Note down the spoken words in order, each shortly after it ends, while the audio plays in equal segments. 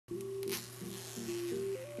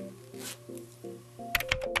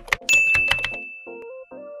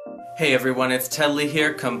Hey everyone, it's Tedley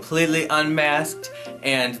here, completely unmasked,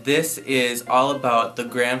 and this is all about the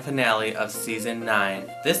grand finale of Season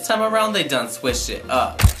 9. This time around they done switched it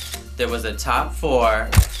up. There was a top 4,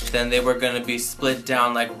 then they were going to be split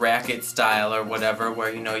down like racket style or whatever,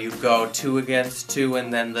 where you go 2 against 2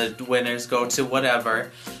 and then the winners go to whatever.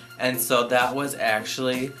 And so that was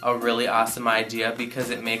actually a really awesome idea because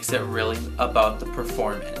it makes it really about the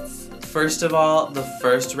performance. First of all, the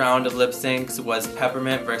first round of lip syncs was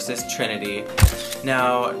Peppermint versus Trinity.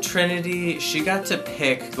 Now, Trinity, she got to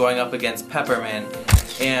pick going up against Peppermint,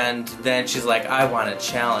 and then she's like, I want a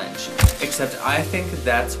challenge. Except I think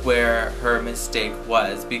that's where her mistake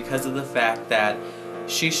was, because of the fact that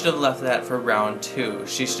she should have left that for round 2.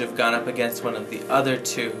 She should have gone up against one of the other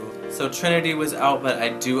 2. So Trinity was out, but I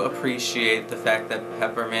do appreciate the fact that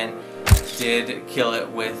Peppermint did kill it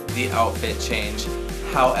with the outfit change.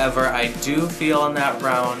 However, I do feel in that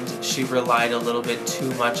round she relied a little bit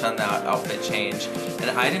too much on that outfit change,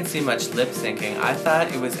 and I didn't see much lip syncing. I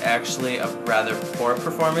thought it was actually a rather poor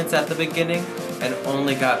performance at the beginning and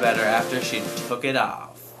only got better after she took it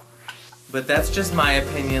off. But that's just my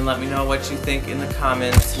opinion. Let me know what you think in the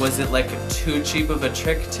comments. Was it like too cheap of a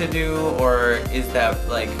trick to do, or is that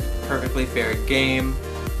like perfectly fair game?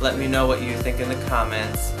 Let me know what you think in the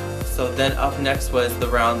comments. So then up next was the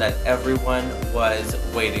round that everyone was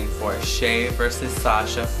waiting for. Shay versus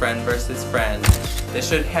Sasha, friend versus friend. This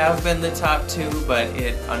should have been the top 2, but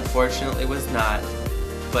it unfortunately was not.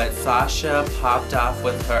 But Sasha popped off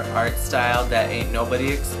with her art style that ain't nobody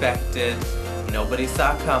expected, nobody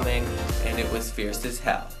saw coming, and it was fierce as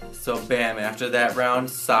hell. So bam, after that round,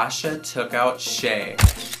 Sasha took out Shay.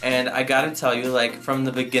 And I gotta tell you, like, from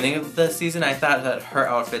the beginning of the season, I thought that her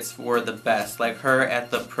outfits were the best. Like, her at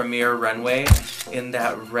the premiere runway in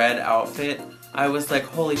that red outfit, I was like,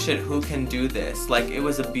 holy shit, who can do this? Like, it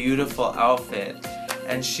was a beautiful outfit,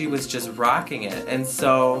 and she was just rocking it. And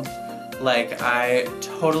so, like, I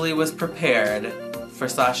totally was prepared for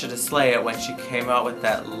Sasha to slay it when she came out with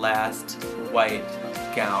that last white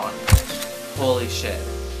gown. Holy shit.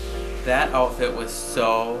 That outfit was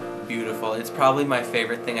so beautiful. It's probably my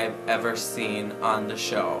favorite thing I've ever seen on the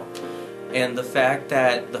show. And the fact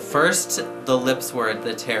that the lips were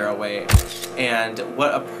the tearaway, and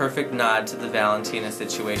what a perfect nod to the Valentina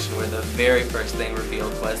situation where the very first thing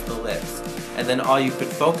revealed was the lips. And then all you could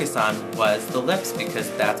focus on was the lips because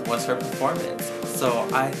that was her performance. So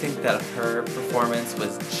I think that her performance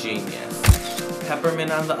was genius.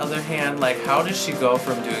 Peppermint, on the other hand, like, how does she go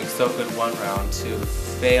from doing so good one round to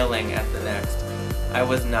failing at the next? I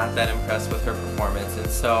was not that impressed with her performance, and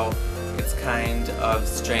so it's kind of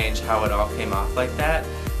strange how it all came off like that.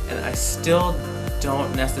 And I still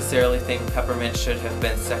don't necessarily think Peppermint should have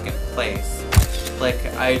been second place. Like,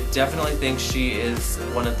 I definitely think she is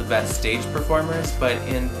one of the best stage performers, but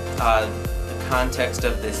in the context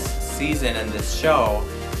of this season and this show,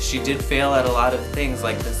 she did fail at a lot of things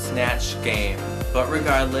like the snatch game. But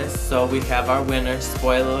regardless, so we have our winner,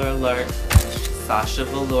 spoiler alert, Sasha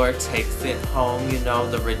Velour takes it home,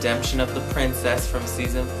 the redemption of the princess from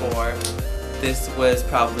season 4. This was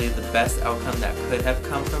probably the best outcome that could have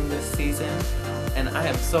come from this season, and I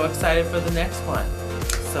am so excited for the next one.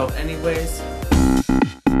 So anyways,